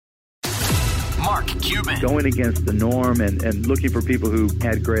Mark Cuban. Going against the norm and looking for people who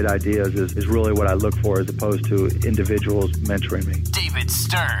had great ideas is really what I look for, as opposed to individuals mentoring me. David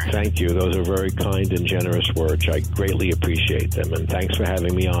Stern. Thank you. Those are very kind and generous words. I greatly appreciate them, and thanks for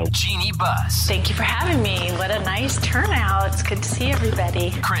having me on. Jeannie Buss. Thank you for having me. What a nice turnout. It's good to see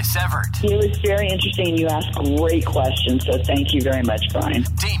everybody. Chris Evert. It was very interesting, and you asked great questions, so thank you very much, Brian.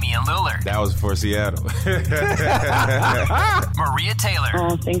 Damian Lillard. That was for Seattle. Maria Taylor.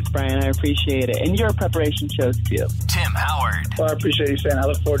 Oh, thanks, Brian. I appreciate it. And your preparation shows, too. Tim Howard. Well, I appreciate you saying. I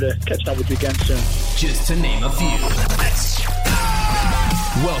look forward to catching up with you again soon. Just to name a few.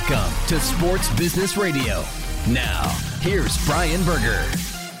 Welcome to Sports Business Radio. Now, here's Brian Berger.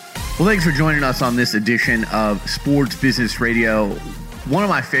 Well, thanks for joining us on this edition of Sports Business Radio. One of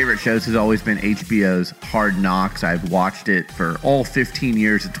my favorite shows has always been HBO's Hard Knocks. I've watched it for all 15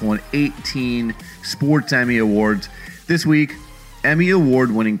 years. It's won 18 Sports Emmy Awards. This week, Emmy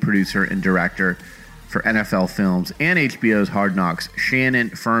Award-winning producer and director for NFL films and HBO's Hard Knocks, Shannon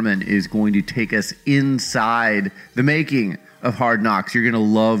Furman, is going to take us inside the making of Hard Knocks. You're going to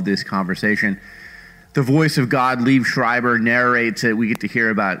love this conversation. The voice of God, Liev Schreiber, narrates it. We get to hear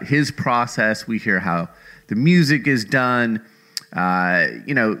about his process. We hear how the music is done.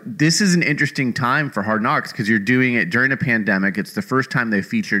 This is an interesting time for Hard Knocks because you're doing it during a pandemic. It's the first time they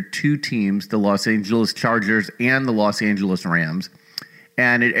featured two teams, the Los Angeles Chargers and the Los Angeles Rams.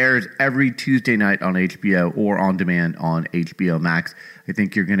 And it airs every Tuesday night on HBO or on demand on HBO Max. I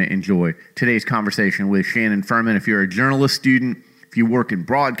think you're going to enjoy today's conversation with Shannon Furman. If you're a journalist student, if you work in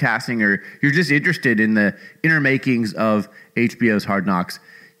broadcasting, or you're just interested in the inner makings of HBO's Hard Knocks,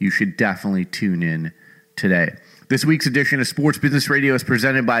 you should definitely tune in today. This week's edition of Sports Business Radio is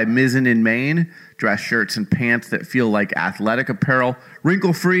presented by Mizzen & Main, dress shirts and pants that feel like athletic apparel,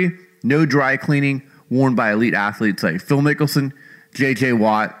 wrinkle-free, no dry cleaning, worn by elite athletes like Phil Mickelson, J.J.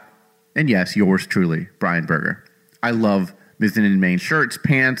 Watt, and yes, yours truly, Brian Berger. I love Mizzen & Main shirts,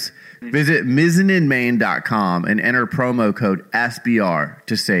 pants. Visit mizzenandmain.com and enter promo code SBR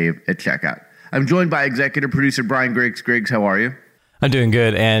to save at checkout. I'm joined by executive producer Brian Griggs. Griggs, how are you? I'm doing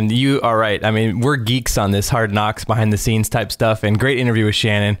good, and you are right. I mean, we're geeks on this Hard Knocks, behind the scenes type stuff, and great interview with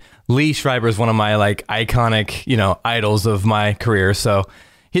Shannon. Liev Schreiber is one of my iconic, idols of my career, so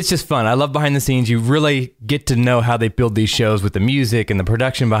it's just fun. I love behind the scenes. You really get to know how they build these shows with the music and the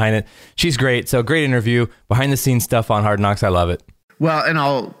production behind it. She's great, so great interview. Behind the scenes stuff on Hard Knocks, I love it. Well, and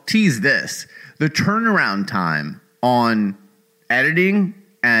I'll tease this. The turnaround time on editing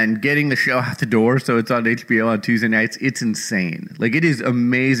and getting the show out the door so it's on HBO on Tuesday nights, it's insane. It is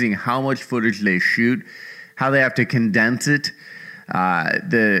amazing how much footage they shoot, how they have to condense it.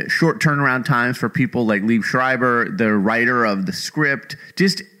 The short turnaround times for people like Liev Schreiber, the writer of the script,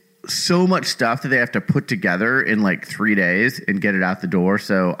 just so much stuff that they have to put together in 3 days and get it out the door.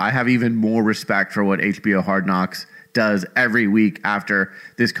 So I have even more respect for what HBO Hard Knocks does every week after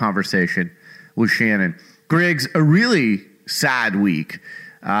this conversation with Shannon. Griggs, a really sad week.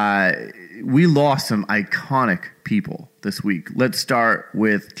 We lost some iconic people this week. Let's start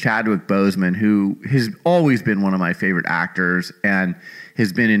with Chadwick Boseman, who has always been one of my favorite actors and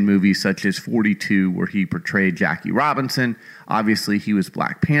has been in movies such as 42, where he portrayed Jackie Robinson. Obviously, he was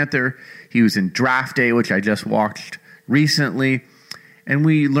Black Panther. He was in Draft Day, which I just watched recently. And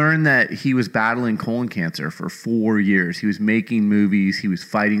we learned that he was battling colon cancer for 4 years. He was making movies. He was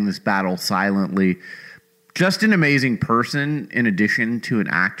fighting this battle silently. Just an amazing person in addition to an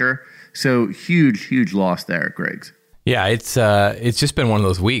actor. So huge loss there, Griggs. Yeah, it's just been one of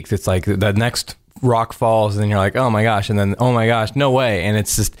those weeks. It's like the next rock falls and then you're like, oh my gosh. And then, oh my gosh, no way. And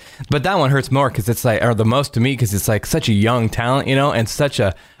it's just, but that one hurts more because it's or the most to me, because it's such a young talent, and such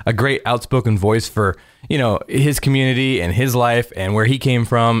a great outspoken voice for, his community and his life and where he came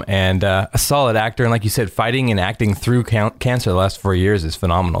from, and a solid actor. And like you said, fighting and acting through cancer the last 4 years is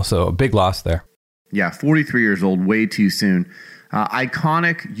phenomenal. So a big loss there. Yeah, 43 years old, way too soon.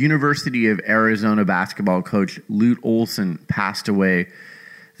 Iconic University of Arizona basketball coach Lute Olson passed away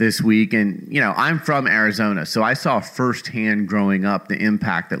this week. And, I'm from Arizona, so I saw firsthand growing up the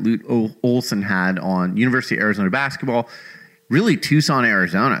impact that Lute Olson had on University of Arizona basketball, really Tucson,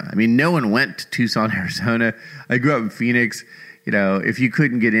 Arizona. I mean, no one went to Tucson, Arizona. I grew up in Phoenix. If you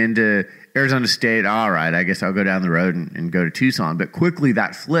couldn't get into Arizona State, all right, I guess I'll go down the road and go to Tucson. But quickly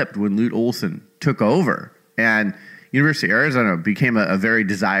that flipped when Lute Olson took over, and University of Arizona became a very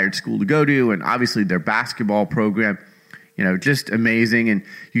desired school to go to, and obviously their basketball program, just amazing. And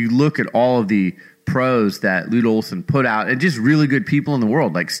you look at all of the pros that Lute Olson put out, and just really good people in the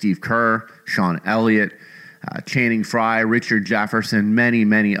world like Steve Kerr, Sean Elliott, Channing Frye, Richard Jefferson,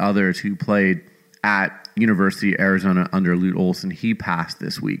 many others who played at University of Arizona under Lute Olson. He passed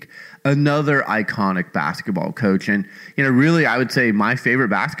this week. Another iconic basketball coach. And, really, I would say my favorite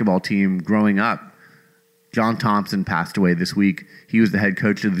basketball team growing up, John Thompson, passed away this week. He was the head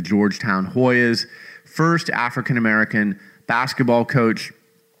coach of the Georgetown Hoyas, first African-American basketball coach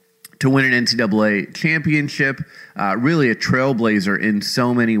to win an NCAA championship, really a trailblazer in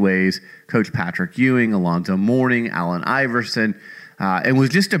so many ways. Coach Patrick Ewing, Alonzo Mourning, Allen Iverson, and was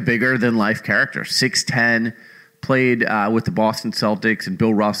just a bigger-than-life character. 6'10", played with the Boston Celtics and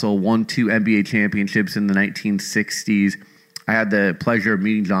Bill Russell, won 2 NBA championships in the 1960s. I had the pleasure of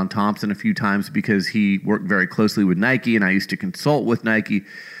meeting John Thompson a few times because he worked very closely with Nike, and I used to consult with Nike.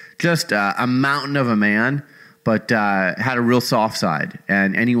 Just a mountain of a man, but had a real soft side,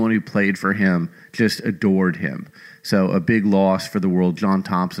 and anyone who played for him just adored him. So a big loss for the world. John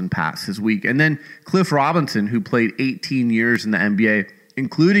Thompson passed this week. And then Cliff Robinson, who played 18 years in the NBA,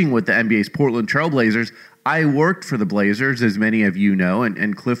 including with the NBA's Portland Trailblazers. I worked for the Blazers, as many of you know,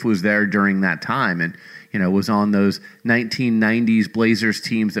 and Cliff was there during that time and was on those 1990s Blazers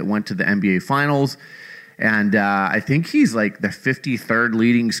teams that went to the NBA Finals. And I think he's like the 53rd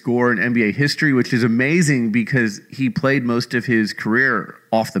leading scorer in NBA history, which is amazing because he played most of his career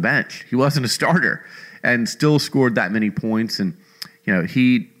off the bench. He wasn't a starter and still scored that many points. And,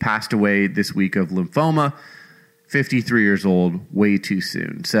 he passed away this week of lymphoma, 53 years old, way too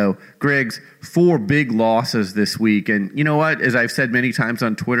soon. So, Griggs, 4 big losses this week. And you know what? As I've said many times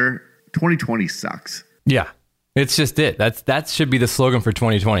on Twitter, 2020 sucks. Yeah, it's just it. That should be the slogan for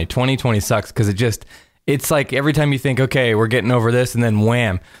 2020. 2020 sucks because it's like every time you think, okay, we're getting over this, and then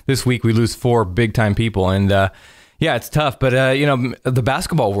wham, this week we lose 4 big-time people. And yeah, it's tough. But, the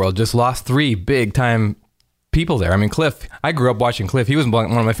basketball world just lost 3 big-time people there. I mean, Cliff, I grew up watching Cliff. He was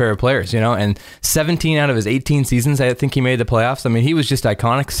one of my favorite players, and 17 out of his 18 seasons, I think he made the playoffs. I mean, he was just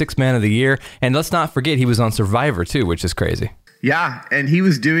iconic, 6th man of the year. And let's not forget, he was on Survivor, too, which is crazy. Yeah, and he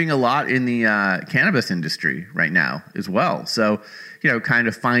was doing a lot in the cannabis industry right now as well. So, kind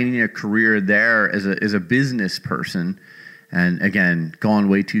of finding a career there as a business person. And again, gone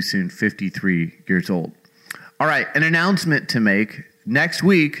way too soon, 53 years old. All right, an announcement to make. Next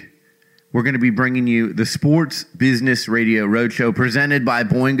week, we're going to be bringing you the Sports Business Radio Roadshow presented by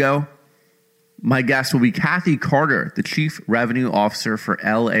Boingo. My guest will be Kathy Carter, the Chief Revenue Officer for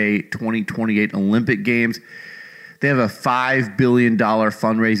LA 2028 Olympic Games. They have a $5 billion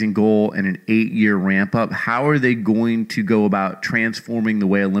fundraising goal and an 8-year ramp up. How are they going to go about transforming the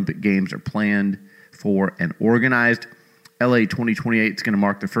way Olympic Games are planned for and organized? LA 2028 is going to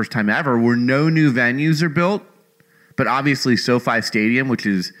mark the first time ever where no new venues are built, but obviously SoFi Stadium, which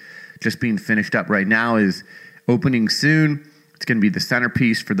is just being finished up right now, is opening soon. It's going to be the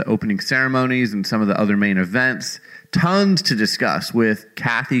centerpiece for the opening ceremonies and some of the other main events. Tons to discuss with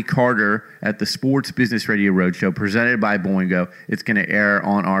Kathy Carter at the Sports Business Radio Roadshow presented by Boingo. It's going to air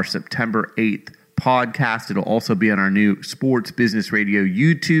on our September 8th podcast. It'll also be on our new Sports Business Radio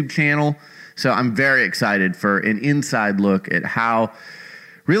YouTube channel. So I'm very excited for an inside look at how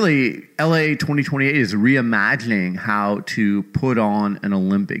really LA 2028 is reimagining how to put on an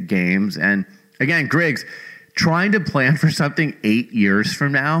Olympic Games. And again, Griggs, trying to plan for something 8 years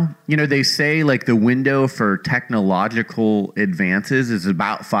from now, they say like the window for technological advances is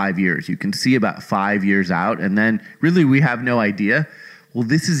about 5 years. You can see about 5 years out, and then really we have no idea. Well,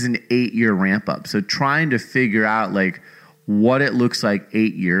 this is an 8-year ramp up. So trying to figure out like what it looks like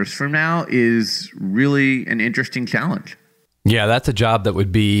 8 years from now is really an interesting challenge. Yeah, that's a job that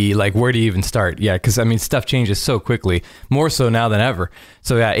would be like, where do you even start? Yeah, because I mean, stuff changes so quickly, more so now than ever.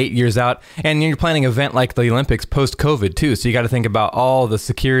 So yeah, 8 years out, and you're planning an event like the Olympics post-COVID too. So you got to think about all the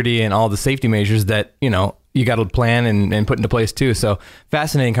security and all the safety measures that, you got to plan and put into place too. So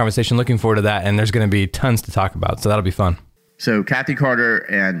fascinating conversation. Looking forward to that. And there's going to be tons to talk about. So that'll be fun. So Kathy Carter,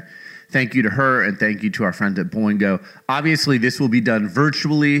 and thank you to her, and thank you to our friends at Boingo. Obviously, this will be done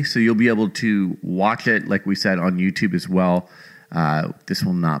virtually, so you'll be able to watch it, like we said, on YouTube as well. This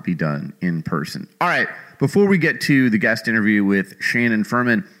will not be done in person. All right, before we get to the guest interview with Shannon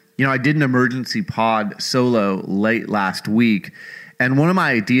Furman, I did an emergency pod solo late last week, and one of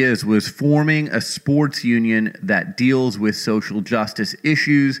my ideas was forming a sports union that deals with social justice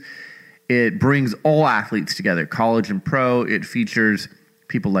issues. It brings all athletes together, college and pro. It features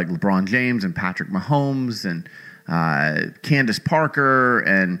people like LeBron James and Patrick Mahomes and Candace Parker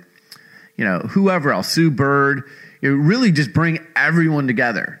and whoever else, Sue Bird. It really just bring everyone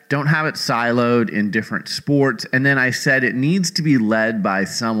together. Don't have it siloed in different sports. And then I said it needs to be led by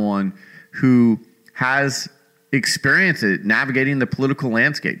someone who has experience at navigating the political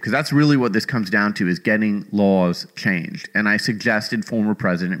landscape, because that's really what this comes down to, is getting laws changed. And I suggested former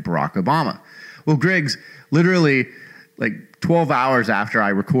President Barack Obama. Well, Griggs, literally like 12 hours after I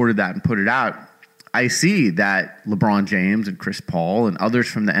recorded that and put it out, I see that LeBron James and Chris Paul and others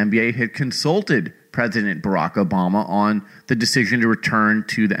from the NBA had consulted President Barack Obama on the decision to return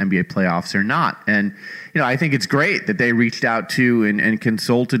to the NBA playoffs or not. And, I think it's great that they reached out to and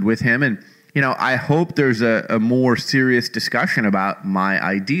consulted with him. And, I hope there's a more serious discussion about my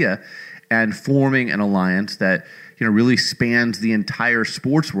idea and forming an alliance that, really spans the entire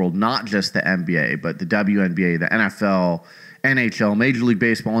sports world, not just the NBA, but the WNBA, the NFL, NHL, Major League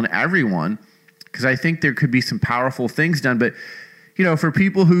Baseball, and everyone, because I think there could be some powerful things done. But, for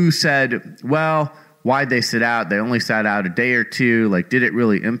people who said, well, why'd they sit out? They only sat out a day or two. Like, did it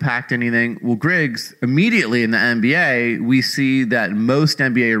really impact anything? Well, Griggs, immediately in the NBA, we see that most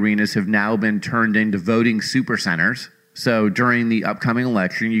NBA arenas have now been turned into voting super centers. So during the upcoming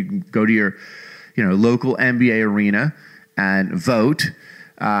election, you can go to your local NBA arena and vote.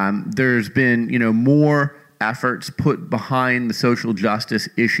 There's been, more efforts put behind the social justice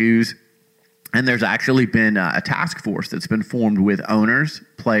issues. And there's actually been a task force that's been formed with owners,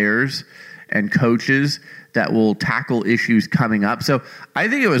 players, and coaches that will tackle issues coming up. So I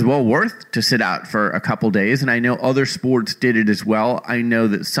think it was well worth to sit out for a couple days. And I know other sports did it as well. I know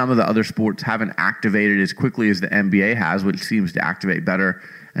that some of the other sports haven't activated as quickly as the NBA has, which seems to activate better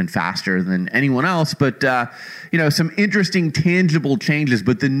and faster than anyone else. But, some interesting tangible changes.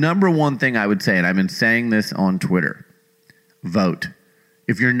 But the number one thing I would say, and I've been saying this on Twitter, vote.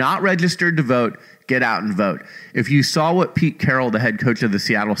 If you're not registered to vote, get out and vote. If you saw what Pete Carroll, the head coach of the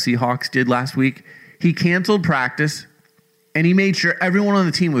Seattle Seahawks, did last week, he canceled practice and he made sure everyone on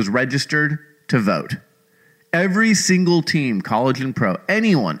the team was registered to vote. Every single team, college and pro,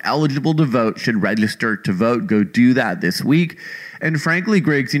 anyone eligible to vote should register to vote. Go do that this week. And frankly,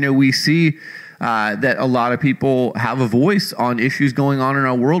 Griggs, we see that a lot of people have a voice on issues going on in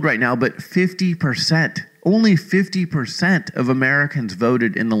our world right now, but 50%, only 50% of Americans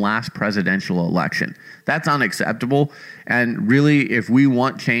voted in the last presidential election. That's unacceptable. And really, if we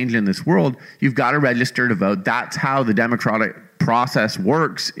want change in this world, you've got to register to vote. That's how the democratic process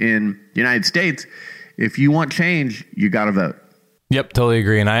works in the United States. If you want change, you got to vote. Yep, totally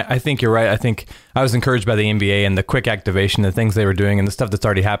agree. And I think you're right. I think I was encouraged by the NBA and the quick activation, the things they were doing and the stuff that's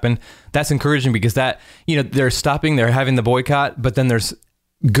already happened. That's encouraging because that, they're having the boycott, but then there's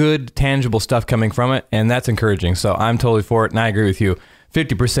good, tangible stuff coming from it. And that's encouraging. So I'm totally for it. And I agree with you.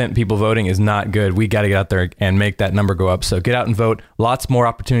 50% people voting is not good. We got to get out there and make that number go up. So get out and vote. Lots more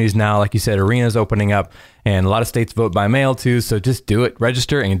opportunities now. Like you said, arenas opening up and a lot of states vote by mail too. So just do it,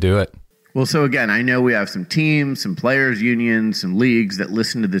 register and do it. Well, so again, I know we have some teams, some players, unions, some leagues that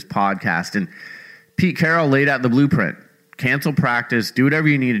listen to this podcast. And Pete Carroll laid out the blueprint. Cancel practice, do whatever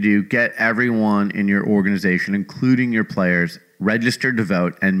you need to do, get everyone in your organization, including your players, registered to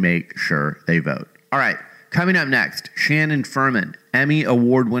vote and make sure they vote. All right, coming up next, Shannon Furman, Emmy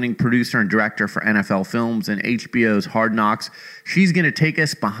award-winning producer and director for NFL Films and HBO's Hard Knocks. She's going to take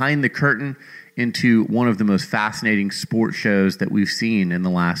us behind the curtain into one of the most fascinating sports shows that we've seen in the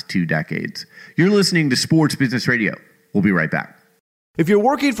last 2 decades. You're listening to Sports Business Radio. We'll be right back. If you're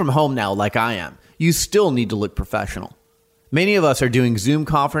working from home now like I am, you still need to look professional. Many of us are doing Zoom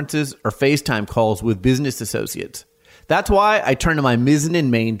conferences or FaceTime calls with business associates. That's why I turn to my Mizzen &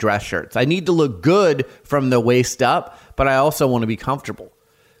 Main dress shirts. I need to look good from the waist up, but I also want to be comfortable.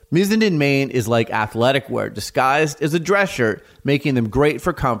 Mizzen & Main is like athletic wear disguised as a dress shirt, making them great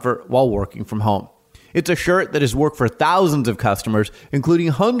for comfort while working from home. It's a shirt that has worked for thousands of customers, including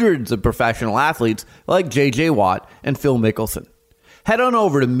hundreds of professional athletes like J.J. Watt and Phil Mickelson. Head on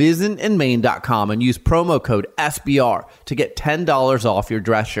over to mizzenandmain.com and use promo code SBR to get $10 off your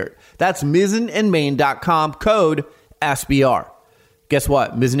dress shirt. That's mizzenandmain.com, code SBR. Guess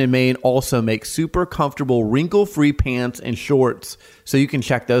what? Mizzen & Main also makes super comfortable wrinkle-free pants and shorts, so you can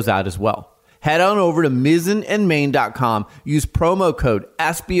check those out as well. Head on over to mizzenandmain.com. Use promo code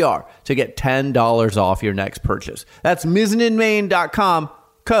SBR to get $10 off your next purchase. That's mizzenandmain.com,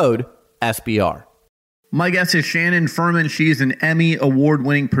 code SBR. My guest is Shannon Furman. She's an Emmy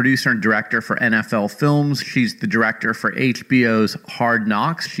award-winning producer and director for NFL Films. She's the director for HBO's Hard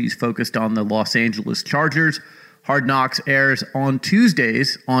Knocks. She's focused on the Los Angeles Chargers. Hard Knocks airs on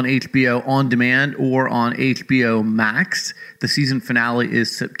Tuesdays on HBO On Demand or on HBO Max. The season finale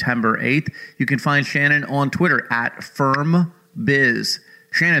is September 8th. You can find Shannon on Twitter at FirmBiz.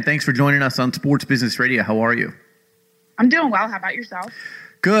 Shannon, thanks for joining us on Sports Business Radio. How are you? I'm doing well. How about yourself?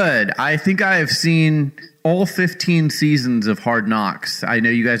 Good. I think I have seen all 15 seasons of Hard Knocks. I know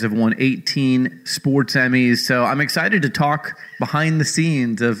you guys have won 18 sports Emmys, so I'm excited to talk behind the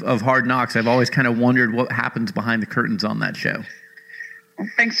scenes of Hard Knocks. I've always kind of wondered what happens behind the curtains on that show. Well,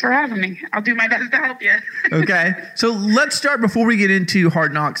 thanks for having me. I'll do my best to help you. Okay. So let's start before we get into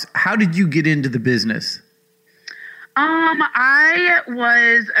Hard Knocks. How did you get into the business? I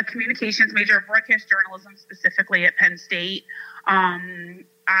was a communications major, broadcast journalism, specifically at Penn State.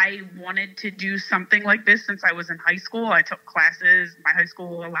 I wanted to do something like this since I was in high school. I took classes. My high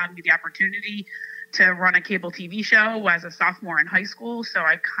school allowed me the opportunity to run a cable TV show as a sophomore in high school. So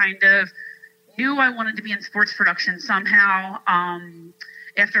I kind of knew I wanted to be in sports production somehow.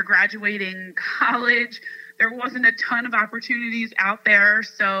 After graduating college, there wasn't a ton of opportunities out there.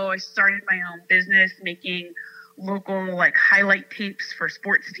 So I started my own business making local like highlight tapes for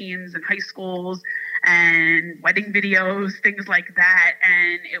sports teams and high schools and wedding videos, things like that.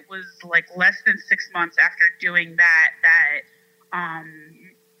 And it was like less than 6 months after doing that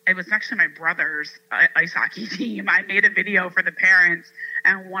it was actually my brother's ice hockey team. I made a video for the parents,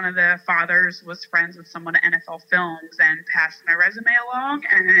 and one of the fathers was friends with someone at NFL Films and passed my resume along,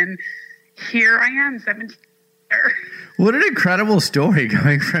 and here I am, 17 years. What an incredible story,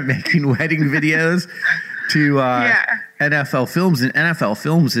 going from making wedding videos to NFL Films. And NFL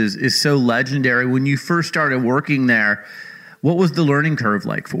Films is so legendary. When you first started working there, what was the learning curve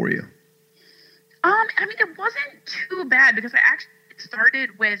like for you? I mean, it wasn't too bad because I actually started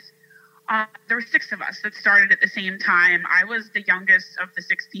with, there were 6 of us that started at the same time. I was the youngest of the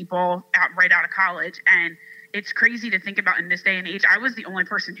 6 people right out of college. And it's crazy to think about in this day and age. I was the only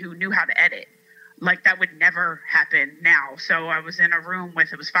person who knew how to edit. Like, that would never happen now. So I was in a room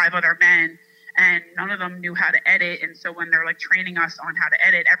with, it was 5 other men, and none of them knew how to edit. And so when they're like training us on how to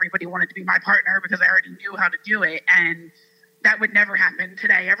edit, everybody wanted to be my partner because I already knew how to do it. And that would never happen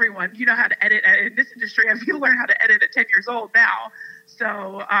today. Everyone, you know how to edit in this industry. I mean, you learn how to edit at 10 years old now.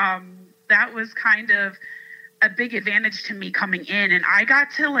 So that was kind of a big advantage to me coming in. And I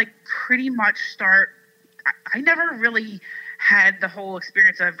got to like pretty much start, I never really had the whole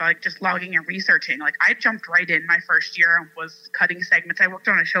experience of like just logging and researching. Like, I jumped right in my first year and was cutting segments. I worked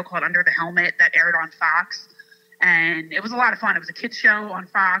on a show called Under the Helmet that aired on Fox, and it was a lot of fun. It was a kids show on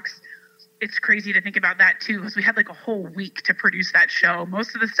Fox. It's crazy to think about that too, because we had like a whole week to produce that show.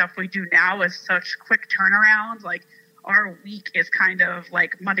 Most of the stuff we do now is such quick turnarounds. Like, our week is kind of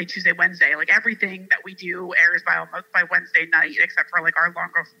like Monday, Tuesday, Wednesday. Like, everything that we do airs by Wednesday night, except for like our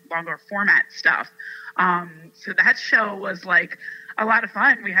longer format stuff. So that show was like a lot of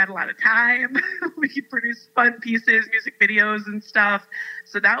fun. We had a lot of time. We could produce fun pieces, music videos and stuff.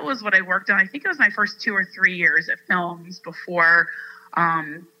 So that was what I worked on. I think it was my first 2 or 3 years at Films before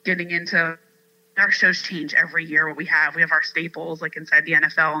getting into, our shows change every year. What we have our staples like inside the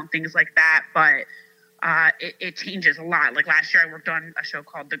NFL and things like that, but it changes a lot. Like, last year I worked on a show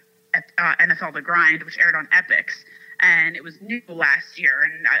called the NFL The Grind, which aired on Epix, and it was new last year,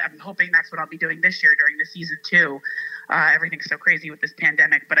 and I'm hoping that's what I'll be doing this year during the season too. Everything's so crazy with this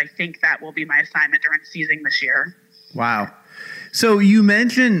pandemic, but I think that will be my assignment during the season this year. Wow. So you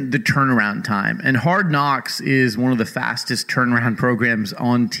mentioned the turnaround time, and Hard Knocks is one of the fastest turnaround programs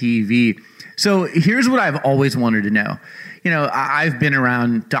on TV. So here's what I've always wanted to know. You know, I've been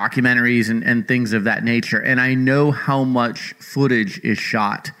around documentaries and things of that nature, and I know how much footage is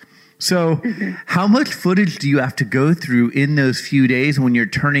shot. So how much footage do you have to go through in those few days when you're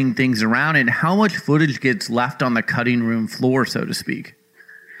turning things around, and how much footage gets left on the cutting room floor, so to speak?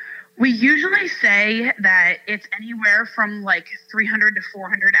 We usually say that it's anywhere from like 300 to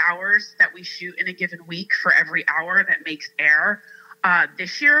 400 hours that we shoot in a given week for every hour that makes air.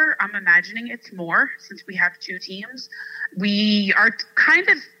 This year, I'm imagining it's more since we have 2 teams. We are kind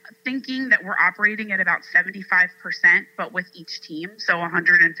of thinking that we're operating at about 75%, but with each team, so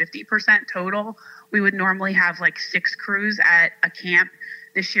 150% total. We would normally have like 6 crews at a camp.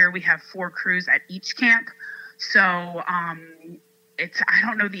 This year, we have 4 crews at each camp. So I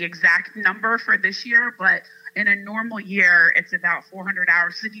don't know the exact number for this year, but in a normal year, it's about 400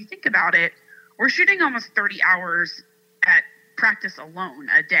 hours. So if you think about it, we're shooting almost 30 hours at practice alone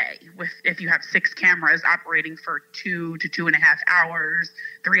a day, if you have 6 cameras operating for 2 to 2.5 hours,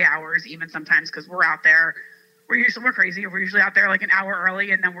 3 hours even sometimes, because we're out there. We're crazy. We're usually out there like an hour early,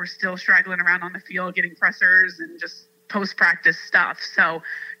 and then we're still straggling around on the field getting pressers and just post-practice stuff. So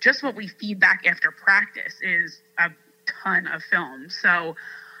just what we feed back after practice is a ton of film. So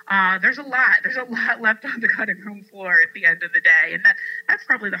there's a lot left on the cutting room floor at the end of the day, and that's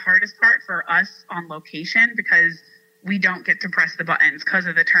probably the hardest part for us on location, because we don't get to press the buttons because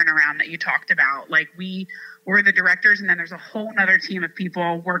of the turnaround that you talked about. Like, we're the directors, and then there's a whole nother team of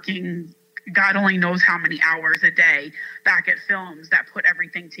people working God only knows how many hours a day back at Films that put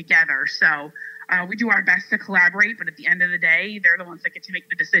everything together. So we do our best to collaborate, but at the end of the day, they're the ones that get to make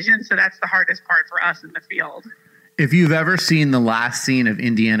the decision. So that's the hardest part for us in the field. If you've ever seen the last scene of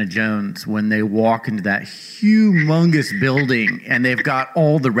Indiana Jones when they walk into that humongous building and they've got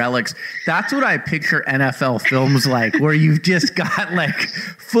all the relics, that's what I picture NFL films like, where you've just got like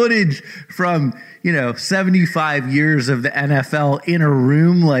footage from, 75 years of the NFL in a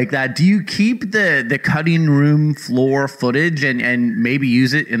room like that. Do you keep the cutting room floor footage and maybe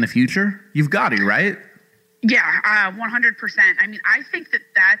use it in the future? You've got to, right? Yeah, 100%. I mean, I think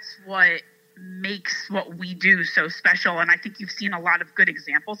that's what makes what we do so special, and I think you've seen a lot of good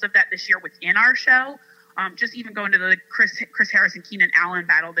examples of that this year within our show. Just even going to the Chris Harris and Keenan Allen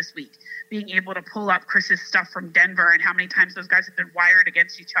battle this week, being able to pull up Chris's stuff from Denver and how many times those guys have been wired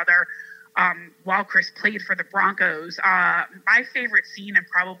against each other while Chris played for the Broncos. My favorite scene, and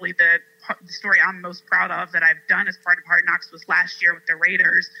probably the story I'm most proud of that I've done as part of Hard Knocks, was last year with the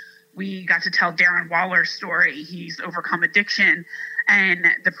Raiders. We got to tell Darren Waller's story. He's overcome addiction, and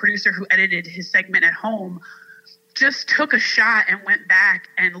the producer who edited his segment at home just took a shot and went back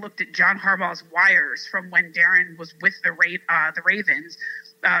and looked at John Harbaugh's wires from when Darren was with the Ravens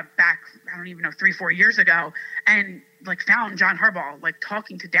back, I don't even know, 3-4 years ago, and found John Harbaugh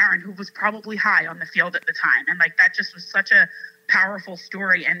talking to Darren, who was probably high on the field at the time. And that just was such a powerful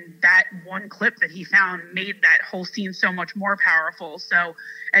story, and that one clip that he found made that whole scene so much more powerful. So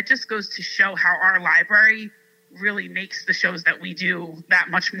it just goes to show how our library really makes the shows that we do that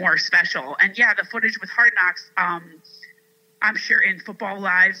much more special. And yeah, the footage with Hard Knocks, I'm sure in Football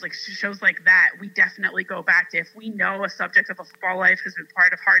Lives, shows like that, we definitely go back to, if we know a subject of a Football Life has been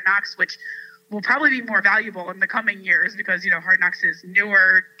part of Hard Knocks, which will probably be more valuable in the coming years because, Hard Knocks is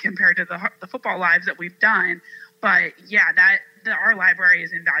newer compared to the Football Lives that we've done. But yeah, our library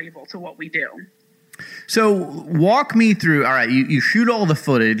is invaluable to what we do. So walk me through, all right, you shoot all the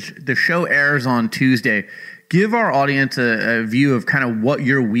footage, the show airs on Tuesday. Give our audience a view of kind of what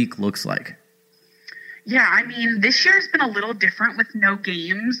your week looks like. Yeah, I mean, this year's been a little different with no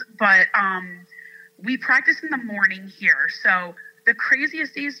games, but we practice in the morning here. So the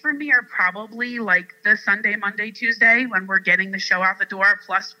craziest days for me are probably the Sunday, Monday, Tuesday when we're getting the show out the door,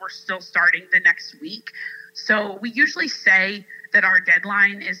 plus we're still starting the next week. So we usually say that our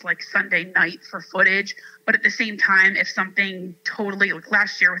deadline is Sunday night for footage, but at the same time, if something totally,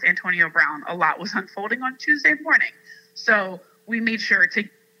 last year with Antonio Brown, a lot was unfolding on Tuesday morning. So we made sure to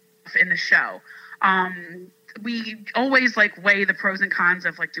in the show. We always weigh the pros and cons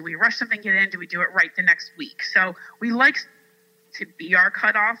of do we rush something, get in, do we do it right the next week? So we like to be our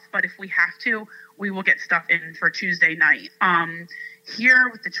cutoff, but if we have to, we will get stuff in for Tuesday night. Here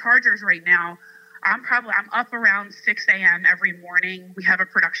with the Chargers right now, I'm up around 6 a.m. every morning. We have a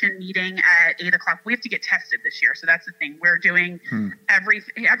production meeting at 8 o'clock. We have to get tested this year. So that's the thing. We're doing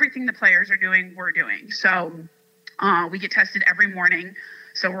everything the players are doing, we're doing. So we get tested every morning.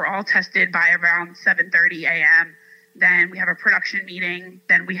 So we're all tested by around 7:30 a.m. Then we have a production meeting.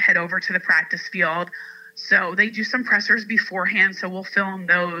 Then we head over to the practice field. So they do some pressers beforehand. So we'll film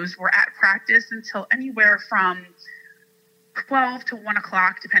those. We're at practice until anywhere from 12 to 1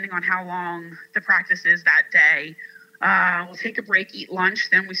 o'clock, depending on how long the practice is that day. We'll take a break, eat lunch,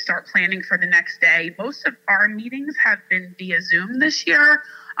 then we start planning for the next day. Most of our meetings have been via Zoom this year.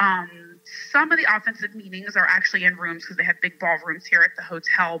 Some of the offensive meetings are actually in rooms because they have big ballrooms here at the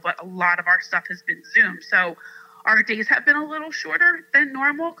hotel, but a lot of our stuff has been Zoom. So our days have been a little shorter than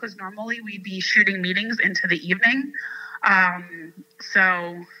normal because normally we'd be shooting meetings into the evening.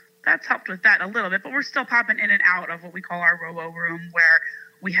 So that's helped with that a little bit, but we're still popping in and out of what we call our robo room, where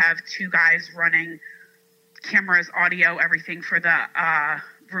we have two guys running cameras, audio, everything for the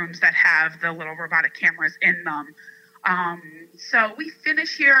rooms that have the little robotic cameras in them. So we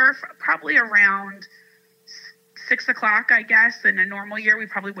finish here probably around 6 o'clock, I guess. In a normal year, we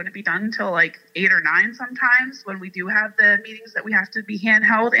probably wouldn't be done until 8 or 9 sometimes when we do have the meetings that we have to be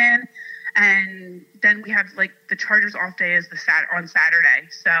handheld in. And then we have the Chargers off day is on Saturday.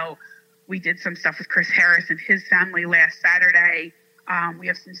 So we did some stuff with Chris Harris and his family last Saturday. We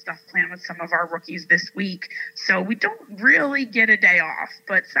have some stuff planned with some of our rookies this week. So we don't really get a day off,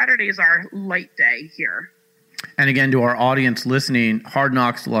 but Saturday is our light day here. And again, to our audience listening, Hard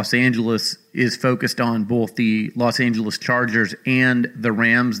Knocks Los Angeles is focused on both the Los Angeles Chargers and the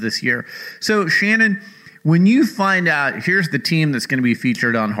Rams this year. So Shannon, when you find out, here's the team that's going to be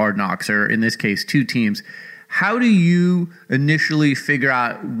featured on Hard Knocks, or in this case, two teams, how do you initially figure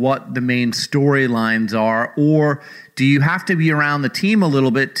out what the main storylines are? Or do you have to be around the team a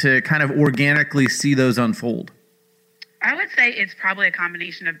little bit to kind of organically see those unfold? I would say it's probably a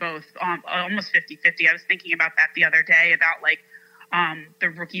combination of both, almost 50-50. I was thinking about that the other day about the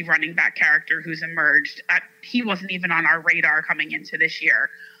rookie running back character who's emerged. He wasn't even on our radar coming into this year.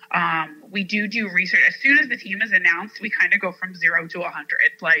 We do research. As soon as the team is announced, we kind of go from 0 to 100.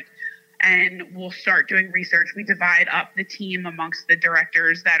 And we'll start doing research. We divide up the team amongst the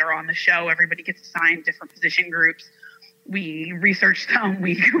directors that are on the show. Everybody gets assigned different position groups. We research them.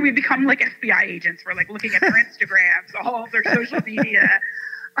 We become like FBI agents. We're like looking at their Instagrams, all of their social media.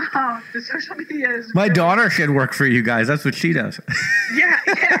 The social media is my daughter should work for you guys. That's what she does. Yeah.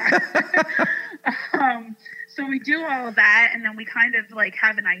 So we do all of that, and then we kind of like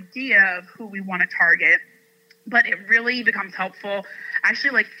have an idea of who we want to target. But it really becomes helpful.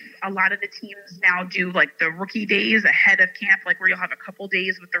 Actually, like a lot of the teams now do like the rookie days ahead of camp, like where you'll have a couple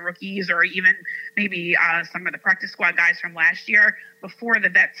days with the rookies or even maybe some of the practice squad guys from last year before the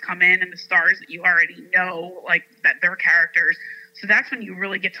vets come in and the stars that you already know, like that they're characters. So that's when you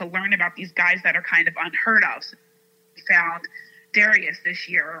really get to learn about these guys that are kind of unheard of. So we found Darius this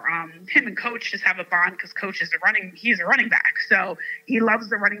year. Him and Coach just have a bond because Coach is he's a running back. So he loves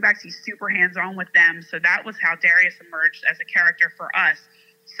the running backs. He's super hands-on with them. So that was how Darius emerged as a character for us.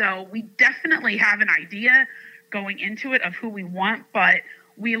 So we definitely have an idea going into it of who we want, but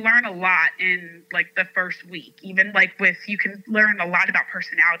we learn a lot in like the first week. Even like you can learn a lot about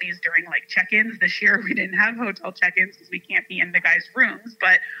personalities during like check-ins. This year we didn't have hotel check-ins because we can't be in the guys' rooms,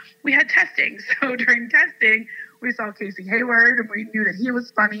 but we had testing. So during testing, we saw Casey Hayward, and we knew that he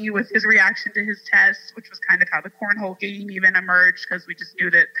was funny with his reaction to his test, which was kind of how the cornhole game even emerged, because we just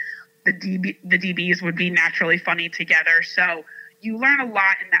knew that the DBs would be naturally funny together. So you learn a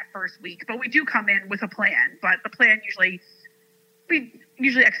lot in that first week, but we do come in with a plan. But the plan we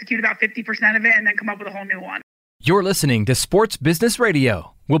usually execute about 50% of it and then come up with a whole new one. You're listening to Sports Business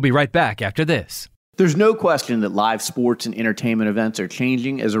Radio. We'll be right back after this. There's no question that live sports and entertainment events are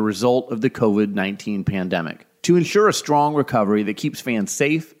changing as a result of the COVID-19 pandemic. To ensure a strong recovery that keeps fans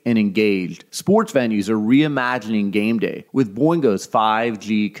safe and engaged, sports venues are reimagining game day with Boingo's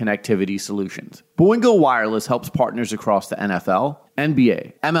 5G connectivity solutions. Boingo Wireless helps partners across the NFL,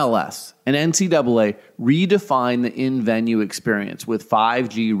 NBA, MLS, and NCAA redefine the in-venue experience with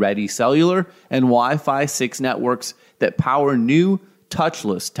 5G-ready cellular and Wi-Fi 6 networks that power new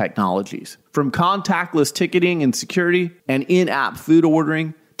touchless technologies. From contactless ticketing and security and in-app food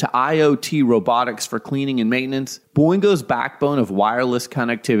ordering to IoT robotics for cleaning and maintenance, Boingo's backbone of wireless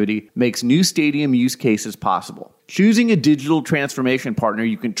connectivity makes new stadium use cases possible. Choosing a digital transformation partner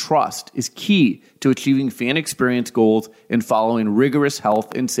you can trust is key to achieving fan experience goals and following rigorous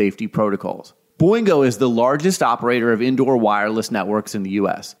health and safety protocols. Boingo is the largest operator of indoor wireless networks in the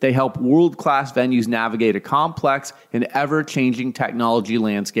U.S. They help world-class venues navigate a complex and ever-changing technology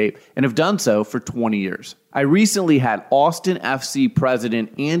landscape and have done so for 20 years. I recently had Austin FC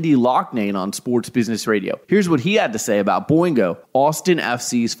president Andy Loughnane on Sports Business Radio. Here's what he had to say about Boingo, Austin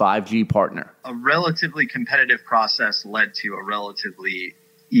FC's 5G partner. A relatively competitive process led to a relatively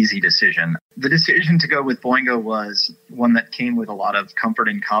easy decision. The decision to go with Boingo was one that came with a lot of comfort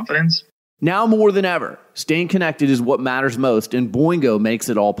and confidence. Now more than ever, staying connected is what matters most, and Boingo makes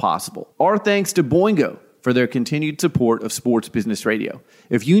it all possible. Our thanks to Boingo for their continued support of Sports Business Radio.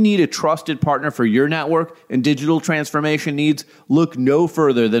 If you need a trusted partner for your network and digital transformation needs, look no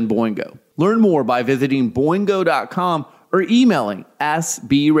further than Boingo. Learn more by visiting boingo.com or emailing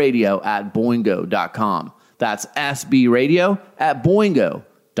sbradio@boingo.com. That's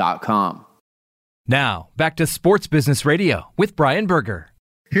sbradio@boingo.com. Now, back to Sports Business Radio with Brian Berger.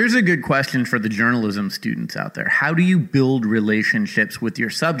 Here's a good question for the journalism students out there. How do you build relationships with your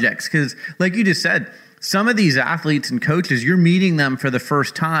subjects? Because like you just said, some of these athletes and coaches, you're meeting them for the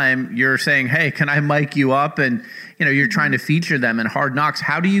first time. You're saying, hey, can I mic you up? And, you're trying to feature them in Hard Knocks.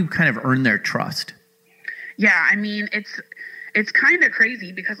 How do you kind of earn their trust? Yeah, I mean, it's kind of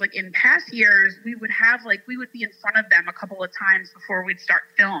crazy because like in past years, we would be in front of them a couple of times before we'd start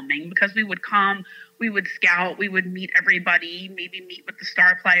filming, because we would come, we would scout, we would meet everybody, maybe meet with the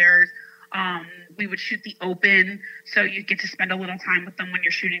star players. We would shoot the Open, so you get to spend a little time with them when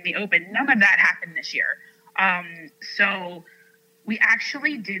you're shooting the Open. None of that happened this year. So we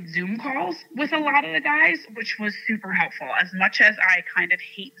actually did Zoom calls with a lot of the guys, which was super helpful. As much as I kind of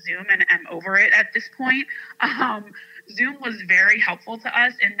hate Zoom and am over it at this point, Zoom was very helpful to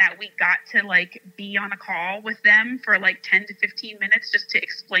us in that we got to like be on a call with them for like 10 to 15 minutes just to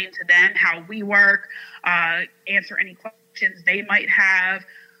explain to them how we work, answer any questions they might have,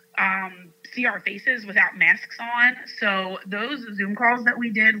 see our faces without masks on. So those Zoom calls that we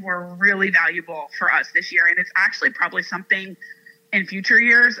did were really valuable for us this year. And it's actually probably something in future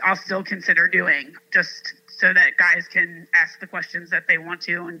years I'll still consider doing, just so that guys can ask the questions that they want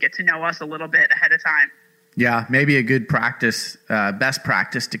to and get to know us a little bit ahead of time. Yeah, maybe a good practice, best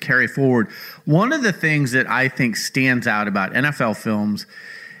practice to carry forward. One of the things that I think stands out about NFL films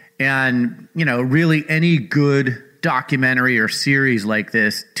And, you know, really any good documentary or series like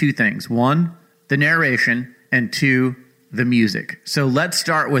this, two things. One, the narration, and two, the music. So let's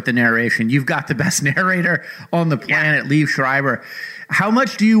start with the narration. You've got the best narrator on the planet, Liev Schreiber. How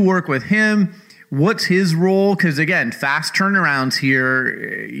much do you work with him? What's his role? Because, again, fast turnarounds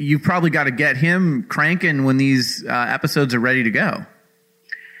here. You've probably got to get him cranking when these episodes are ready to go.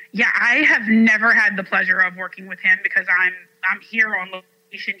 Yeah, I have never had the pleasure of working with him because I'm here on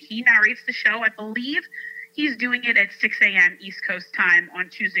location. He narrates the show. I believe he's doing it at 6 a.m. East Coast time on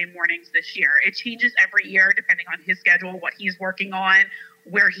Tuesday mornings this year. It changes every year depending on his schedule, what he's working on,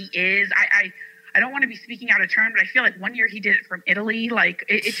 where he is. I don't want to be speaking out of turn, but I feel like one year he did it from Italy. Like,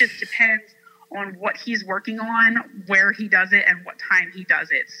 it just depends on what he's working on, where he does it, and what time he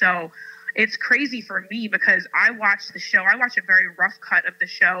does it. So it's crazy for me because I watch the show. I watch a very rough cut of the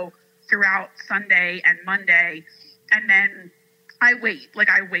show throughout Sunday and Monday, and then I wait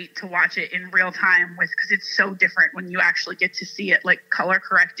to watch it in real time because it's so different when you actually get to see it like color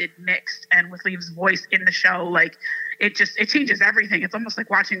corrected, mixed, and with Liev's voice in the show. Like it changes everything. It's almost like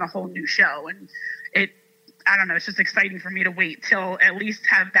watching a whole new show, and I don't know. It's just exciting for me to wait till at least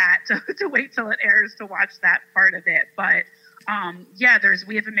have that to wait till it airs to watch that part of it. But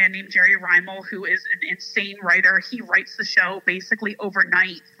we have a man named Jerry Reimel who is an insane writer. He writes the show basically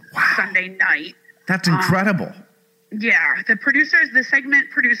overnight, Sunday night. That's incredible. The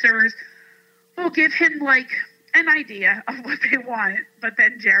segment producers will give him like an idea of what they want, but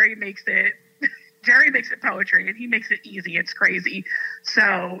then Jerry makes it poetry, and he makes it easy. It's crazy.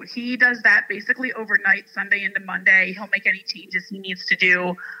 So he does that basically overnight, Sunday into Monday. He'll make any changes he needs to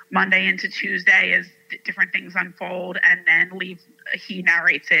do Monday into Tuesday as different things unfold, and then he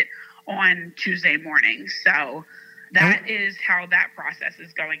narrates it on Tuesday morning. So that is how that process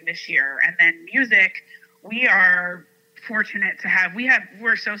is going this year. And then music, we are fortunate to have,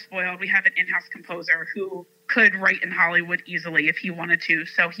 we're so spoiled. We have an in-house composer who could write in Hollywood easily if he wanted to.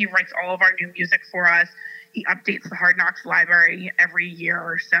 So he writes all of our new music for us. He updates the Hard Knocks library every year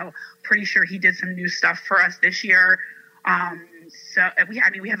or so. Pretty sure he did some new stuff for us this year. We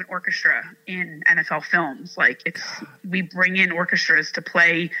have an orchestra in NFL films. Like we bring in orchestras to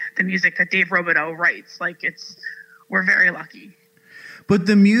play the music that Dave Robideau writes. We're very lucky. But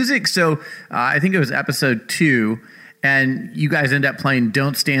the music, so I think it was episode 2, and you guys end up playing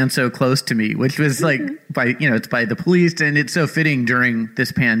 "Don't Stand So Close to Me," which was like it's by The Police, and it's so fitting during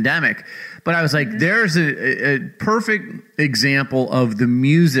this pandemic. But I was like, there's a perfect example of the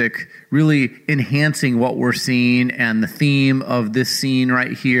music really enhancing what we're seeing and the theme of this scene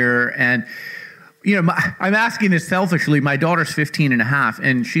right here. And I'm asking this selfishly. My daughter's 15 and a half,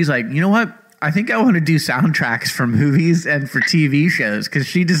 and she's like, you know what? I think I want to do soundtracks for movies and for TV shows because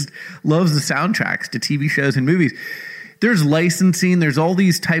she just loves the soundtracks to TV shows and movies. There's licensing. There's all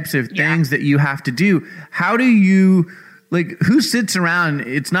these types of things that you have to do. How do you, who sits around,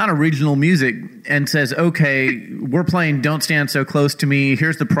 it's not original music, and says, okay, we're playing Don't Stand So Close to Me.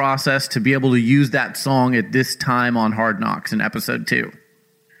 Here's the process to be able to use that song at this time on Hard Knocks in episode 2.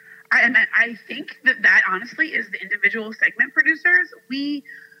 I think that honestly is the individual segment producers.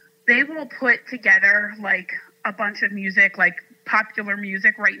 They will put together like a bunch of music, like popular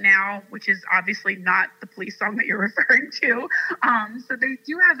music right now, which is obviously not the Police song that you're referring to. So they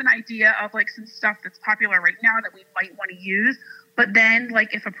do have an idea of like some stuff that's popular right now that we might want to use. But then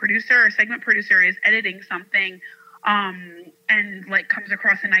like if a producer or segment producer is editing something and like comes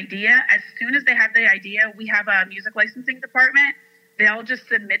across an idea, as soon as they have the idea, we have a music licensing department. They'll just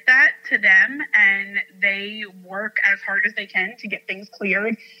submit that to them, and they work as hard as they can to get things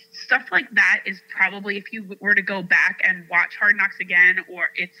cleared. Stuff like that is probably, if you were to go back and watch Hard Knocks again, or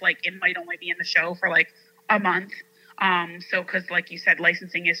it's like it might only be in the show for like a month. So because like you said,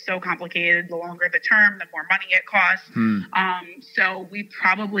 licensing is so complicated. The longer the term, the more money it costs. So we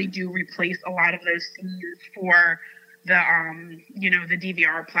probably do replace a lot of those scenes for the the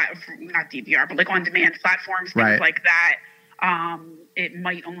DVR platform, not DVR, but like on-demand platforms, things like that. It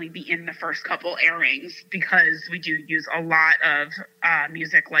might only be in the first couple airings because we do use a lot of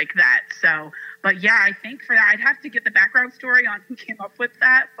music like that. So, but yeah, I think for that, I'd have to get the background story on who came up with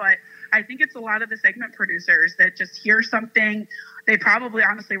that. But I think it's a lot of the segment producers that just hear something. They probably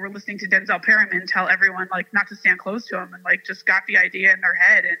honestly were listening to Denzel Perryman tell everyone like not to stand close to him, and like just got the idea in their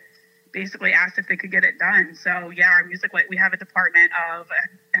head and basically asked if they could get it done. So yeah, our music, we have a department of,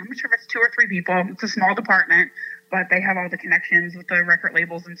 I'm not sure if it's 2 or 3 people. It's a small department, but they have all the connections with the record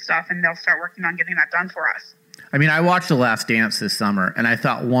labels and stuff, and they'll start working on getting that done for us. I mean, I watched The Last Dance this summer, and I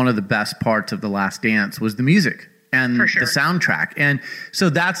thought one of the best parts of The Last Dance was the music. and the soundtrack. And so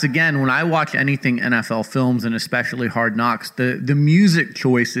that's, again, when I watch anything NFL Films and especially Hard Knocks, the music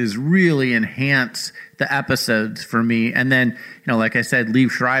choices really enhance the episodes for me. And then, like I said,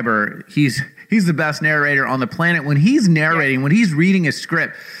 Liev Schreiber, he's the best narrator on the planet. When he's narrating, when he's reading a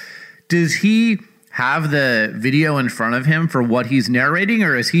script, does he have the video in front of him for what he's narrating,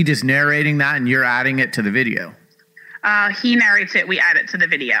 or is he just narrating that and you're adding it to the video? He narrates it. We add it to the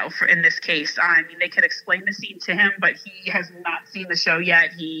video. In this case, I mean, they could explain the scene to him, but he has not seen the show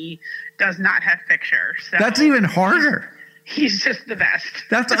yet. He does not have picture. So that's even harder. He's just the best.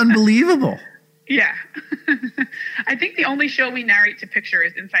 That's unbelievable. Yeah. I think the only show we narrate to picture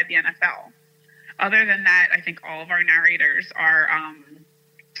is Inside the NFL. Other than that, I think all of our narrators are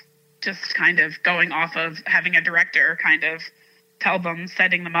just kind of going off of having a director kind of tell them,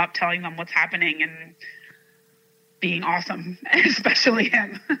 setting them up, telling them what's happening, and being awesome, especially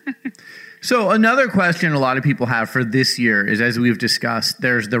him. So another question a lot of people have for this year is, as we've discussed,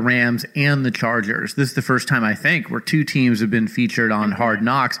 there's the Rams and the Chargers. This is the first time, I think, where two teams have been featured on Hard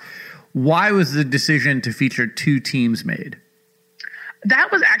Knocks. Why was the decision to feature two teams made?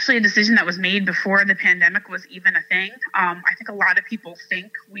 That was actually a decision that was made before the pandemic was even a thing. I think a lot of people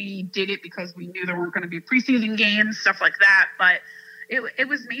think we did it because we knew there weren't going to be preseason games, stuff like that. But it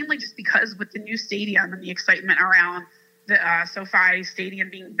was mainly just because with the new stadium and the excitement around the SoFi Stadium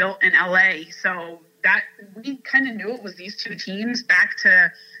being built in LA. So that we kind of knew it was these two teams back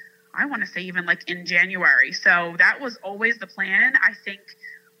to, I want to say even like in January. So that was always the plan. I think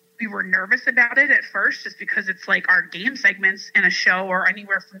we were nervous about it at first just because it's like our game segments in a show are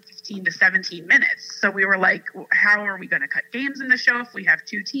anywhere from 15 to 17 minutes. So we were like, how are we going to cut games in the show if we have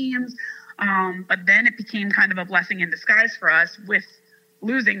two teams? But then it became kind of a blessing in disguise for us with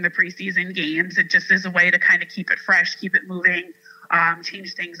losing the preseason games. It just is a way to kind of keep it fresh, keep it moving,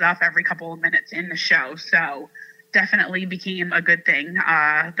 change things up every couple of minutes in the show. So definitely became a good thing.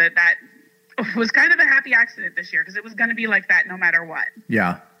 That was kind of a happy accident this year because it was going to be like that no matter what.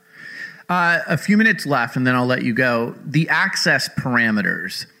 Yeah. A few minutes left, and then I'll let you go. The access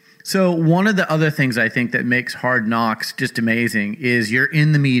parameters. So one of the other things I think that makes Hard Knocks just amazing is you're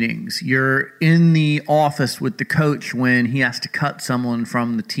in the meetings. You're in the office with the coach when he has to cut someone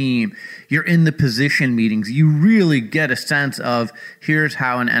from the team. You're in the position meetings. You really get a sense of here's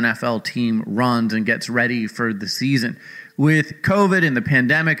how an NFL team runs and gets ready for the season. With COVID and the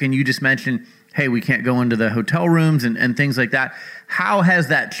pandemic, and you just mentioned, hey, we can't go into the hotel rooms and things like that. How has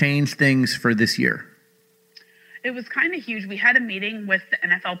that changed things for this year? It was kind of huge. We had a meeting with the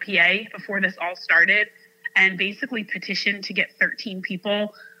NFLPA before this all started and basically petitioned to get 13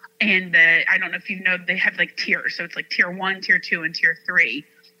 people. And I don't know if you know, they have like tiers. So it's like tier 1, tier 2, and tier 3.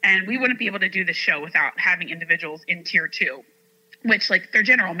 And we wouldn't be able to do the show without having individuals in tier 2, which like their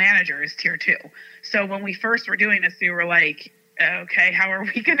general manager is tier 2. So when we first were doing this, we were like, okay, how are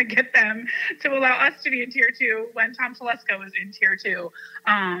we going to get them to allow us to be in tier 2 when Tom Telesco was in tier 2?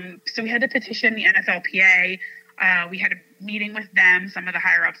 So we had to petition the NFLPA. We had a meeting with them, some of the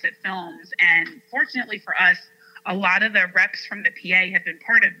higher ups at Films. And fortunately for us, a lot of the reps from the PA have been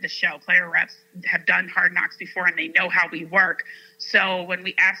part of the show. Player reps have done Hard Knocks before and they know how we work. So when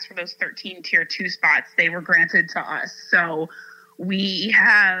we asked for those 13 tier 2 spots, they were granted to us. So we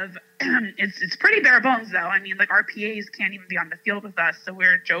have, it's pretty bare bones though. I mean, like our PAs can't even be on the field with us. So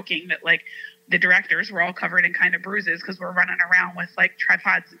we're joking that like the directors were all covered in kind of bruises because we're running around with like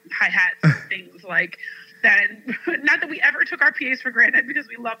tripods and hi-hats and things like that. Not that we ever took our PAs for granted because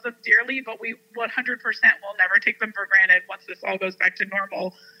we love them dearly, but we 100% will never take them for granted once this all goes back to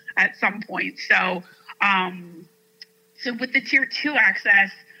normal at some point. So, so with the tier 2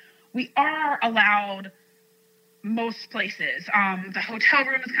 access, we are allowed most places. The hotel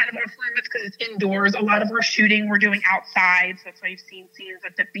room is kind of off limits because it's indoors. A lot of our shooting we're doing outside. So that's why you've seen scenes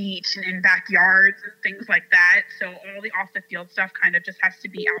at the beach and in backyards and things like that. So all the off the field stuff kind of just has to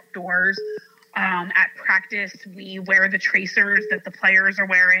be outdoors. At practice, we wear the tracers that the players are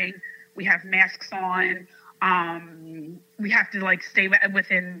wearing. We have masks on. We have to like stay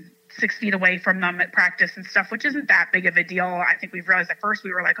within 6 feet away from them at practice and stuff, which isn't that big of a deal. I think we've realized at first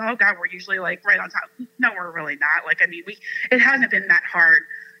we were like, oh God, we're usually like right on top. No, we're really not. Like, I mean, it hasn't been that hard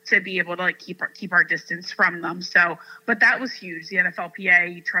to be able to like keep our distance from them. So, but that was huge. The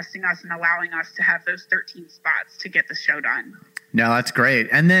NFLPA trusting us and allowing us to have those 13 spots to get the show done. No, that's great.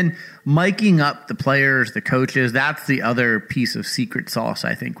 And then miking up the players, the coaches, that's the other piece of secret sauce,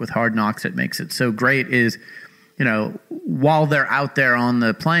 I think, with Hard Knocks that makes it so great is, you know, while they're out there on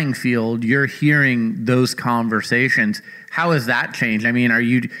the playing field, you're hearing those conversations. How has that changed? I mean,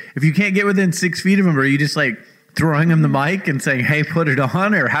 if you can't get within 6 feet of them, are you just like throwing them the mic and saying, hey, put it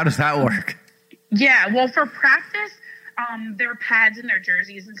on, or how does that work? Yeah, well, for practice, their pads and their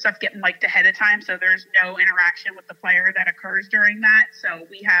jerseys and stuff get mic'd ahead of time, so there's no interaction with the player that occurs during that. So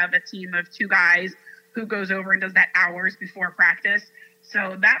we have a team of 2 guys who goes over and does that hours before practice.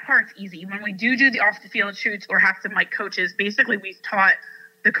 So that part's easy. When we do the off-the-field shoots or have to mic coaches, basically we've taught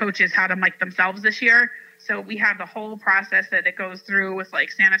the coaches how to mic themselves this year. So we have the whole process that it goes through with, like,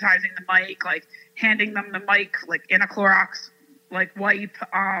 sanitizing the mic, like handing them the mic, like in a Clorox like wipe.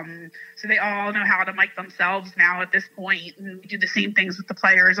 So they all know how to mic themselves now at this point. And we do the same things with the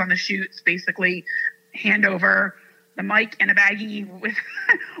players on the shoots, basically hand over the mic and a baggie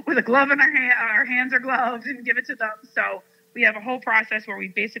with a glove in our hands are gloved and give it to them. So we have a whole process where we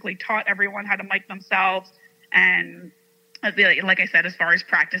basically taught everyone how to mic themselves. And like I said, as far as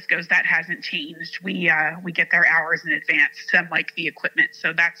practice goes, that hasn't changed. We get their hours in advance to mic the equipment.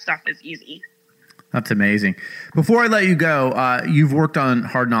 So that stuff is easy. That's amazing. Before I let you go, you've worked on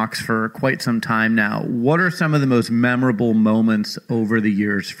Hard Knocks for quite some time now. What are some of the most memorable moments over the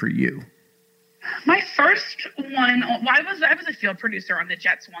years for you? My first one, I was a field producer on the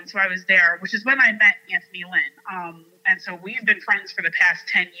Jets one, so I was there, which is when I met Anthony Lynn. And so we've been friends for the past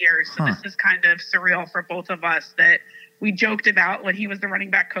 10 years. So this is kind of surreal for both of us that we joked about when he was the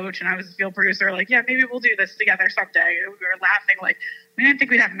running back coach and I was the field producer, like, yeah, maybe we'll do this together someday. And we were laughing, like, we didn't think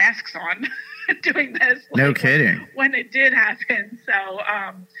we'd have masks on doing this. No like, kidding. When it did happen. So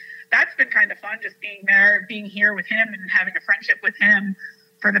that's been kind of fun, just being there, being here with him and having a friendship with him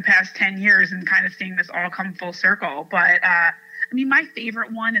for the past 10 years and kind of seeing this all come full circle. But I mean, my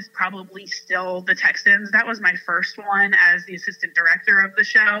favorite one is probably still the Texans. That was my first one as the assistant director of the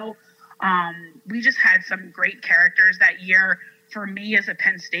show. We just had some great characters that year. For me, as a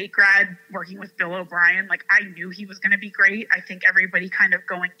Penn State grad, working with Bill O'Brien, like, I knew he was going to be great. I think everybody kind of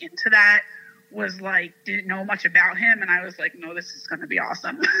going into that was like, didn't know much about him. And I was like, no, this is going to be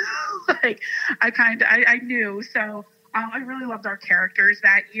awesome. Like, I knew. So I really loved our characters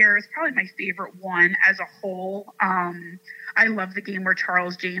that year. It's probably my favorite one as a whole. I love the game where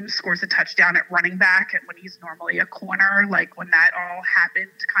Charles James scores a touchdown at running back and when he's normally a corner, like when that all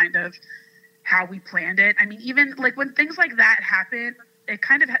happened, kind of how we planned it. I mean, even like when things like that happen, it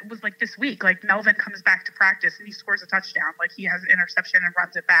kind of was like this week, like Melvin comes back to practice and he scores a touchdown. Like he has an interception and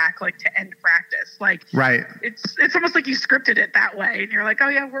runs it back, like to end practice. Like, right. It's almost like you scripted it that way. And you're like, oh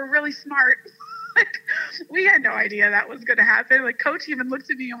yeah, we're really smart. Like, we had no idea that was going to happen. Like, coach even looked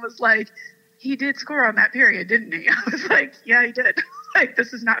at me and was like, he did score on that period, didn't he? I was like, yeah, he did. Like,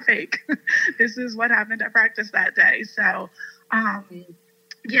 this is not fake. This is what happened at practice that day. So,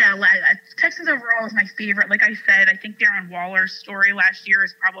 yeah, Texans overall is my favorite. Like I said, I think Darren Waller's story last year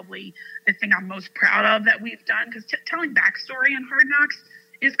is probably the thing I'm most proud of that we've done, because telling backstory on Hard Knocks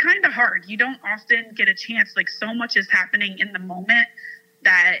is kind of hard. You don't often get a chance. Like, so much is happening in the moment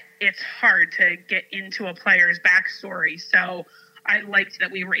that it's hard to get into a player's backstory. So I liked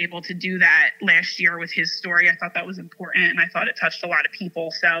that we were able to do that last year with his story. I thought that was important, and I thought it touched a lot of people.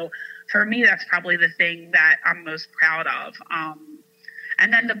 So for me, that's probably the thing that I'm most proud of.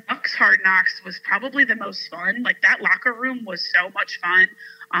 And then the Bucs Hard Knocks was probably the most fun. Like, that locker room was so much fun.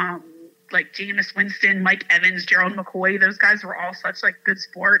 Like Jameis Winston, Mike Evans, Gerald McCoy, those guys were all such like good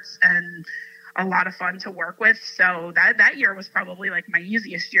sports and a lot of fun to work with. So that year was probably like my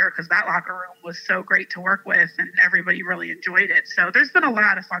easiest year, because that locker room was so great to work with and everybody really enjoyed it. So there's been a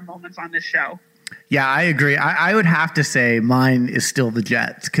lot of fun moments on this show. Yeah, I agree. I would have to say mine is still the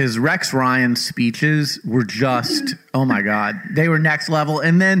Jets, because Rex Ryan's speeches were just, oh my God, they were next level.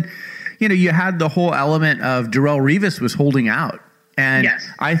 And then, you know, you had the whole element of Darrelle Revis was holding out. And yes.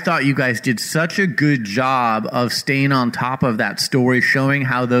 I thought you guys did such a good job of staying on top of that story, showing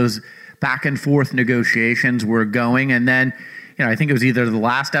how those back and forth negotiations were going. And then, you know, I think it was either the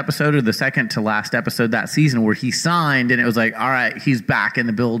last episode or the second to last episode that season where he signed, and it was like, all right, he's back in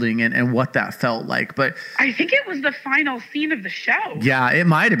the building, and what that felt like. But I think it was the final scene of the show. Yeah, it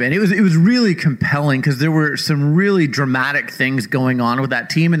might have been. It was really compelling, because there were some really dramatic things going on with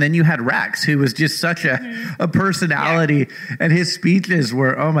that team. And then you had Rex, who was just such a personality, and his speeches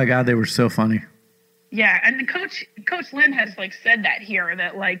were, oh my God, they were so funny. Yeah, and Coach Lynn has like said that here,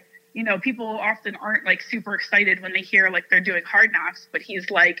 that like, you know, people often aren't like super excited when they hear like they're doing Hard Knocks, but he's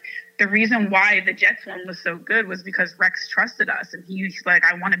like, the reason why the Jets one was so good was because Rex trusted us, and he's like,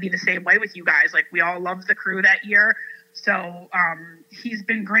 I want to be the same way with you guys. Like, we all loved the crew that year. So he's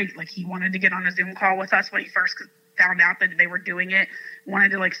been great. Like, he wanted to get on a Zoom call with us when he first found out that they were doing it,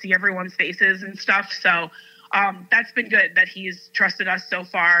 wanted to like see everyone's faces and stuff. So that's been good that he's trusted us so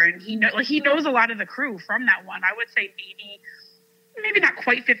far, and he knows a lot of the crew from that one. I would say maybe not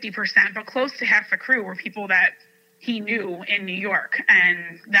quite 50%, but close to half the crew were people that he knew in New York,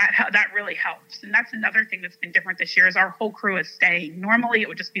 and that really helps. And that's another thing that's been different this year is our whole crew is staying. Normally it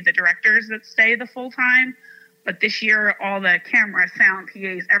would just be the directors that stay the full time, but this year all the camera, sound,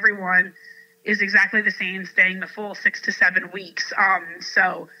 PAs, everyone is exactly the same, staying the full 6 to 7 weeks.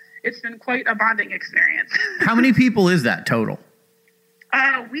 So it's been quite a bonding experience. How many people is that total?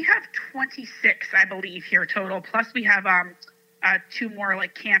 We have 26, I believe, here total. Plus we have 2 more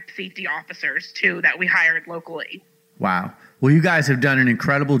like camp safety officers too that we hired locally. Wow. Well, you guys have done an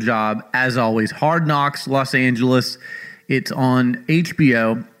incredible job, as always. Hard Knocks Los Angeles. It's on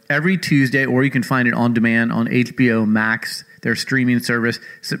HBO every Tuesday, or you can find it on demand on HBO Max, their streaming service.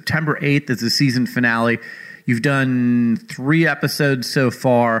 September 8th is the season finale. You've done 3 episodes so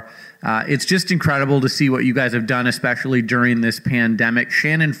far. It's just incredible to see what you guys have done, especially during this pandemic.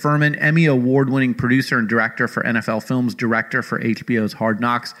 Shannon Furman, Emmy Award-winning producer and director for NFL Films, director for HBO's Hard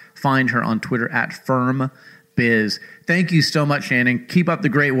Knocks. Find her on Twitter at FirmBiz. Thank you so much, Shannon. Keep up the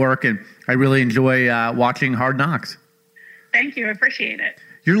great work, and I really enjoy watching Hard Knocks. Thank you. I appreciate it.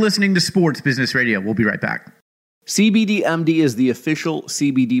 You're listening to Sports Business Radio. We'll be right back. CBDMD is the official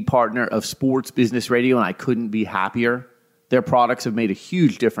CBD partner of Sports Business Radio, and I couldn't be happier. Their products have made a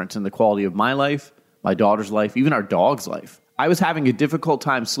huge difference in the quality of my life, my daughter's life, even our dog's life. I was having a difficult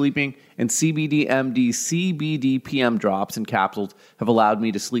time sleeping, and CBDMD's CBD PM drops and capsules have allowed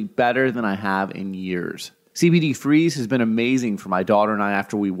me to sleep better than I have in years. CBD Freeze has been amazing for my daughter and I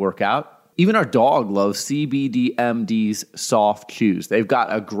after we work out. Even our dog loves CBDMD's soft chews. They've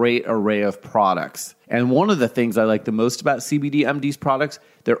got a great array of products. And one of the things I like the most about CBDMD's products,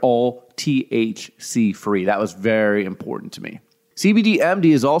 they're all THC free. That was very important to me. CBDMD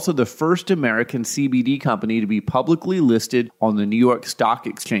is also the first American CBD company to be publicly listed on the New York Stock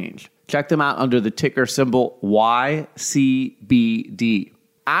Exchange. Check them out under the ticker symbol YCBD.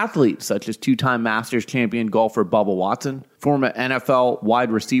 Athletes such as 2-time Masters champion golfer Bubba Watson, former NFL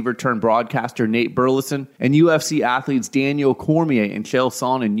wide receiver turned broadcaster Nate Burleson, and UFC athletes Daniel Cormier and Chael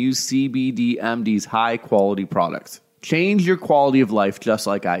Sonnen use CBDMD's high-quality products. Change your quality of life just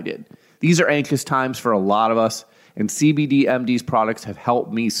like I did. These are anxious times for a lot of us, and CBDMD's products have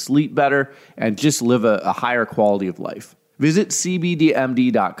helped me sleep better and just live a higher quality of life. Visit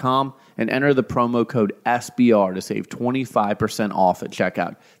CBDMD.com and enter the promo code SBR to save 25% off at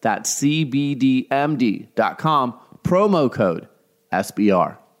checkout. That's CBDMD.com, promo code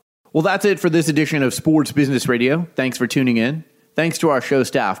SBR. Well, that's it for this edition of Sports Business Radio. Thanks for tuning in. Thanks to our show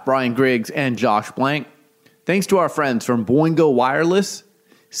staff, Brian Griggs and Josh Blank. Thanks to our friends from Boingo Wireless,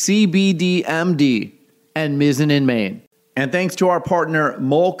 CBDMD, and Mizzen in Maine. And thanks to our partner,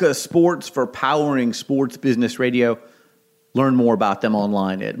 Molka Sports, for powering Sports Business Radio. Learn more about them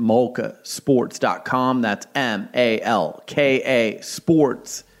online at molkasports.com. That's MALKA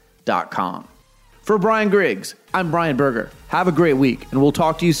sports.com. For Brian Griggs, I'm Brian Berger. Have a great week, and we'll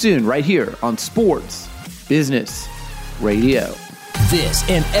talk to you soon right here on Sports Business Radio. This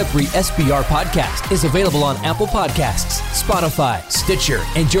and every SBR podcast is available on Apple Podcasts, Spotify, Stitcher,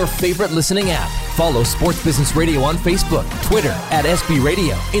 and your favorite listening app. Follow Sports Business Radio on Facebook, Twitter at SB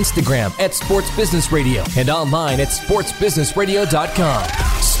Radio, Instagram at Sports Business Radio, and online at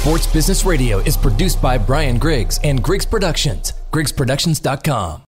sportsbusinessradio.com. Sports Business Radio is produced by Brian Griggs and Griggs Productions, griggsproductions.com.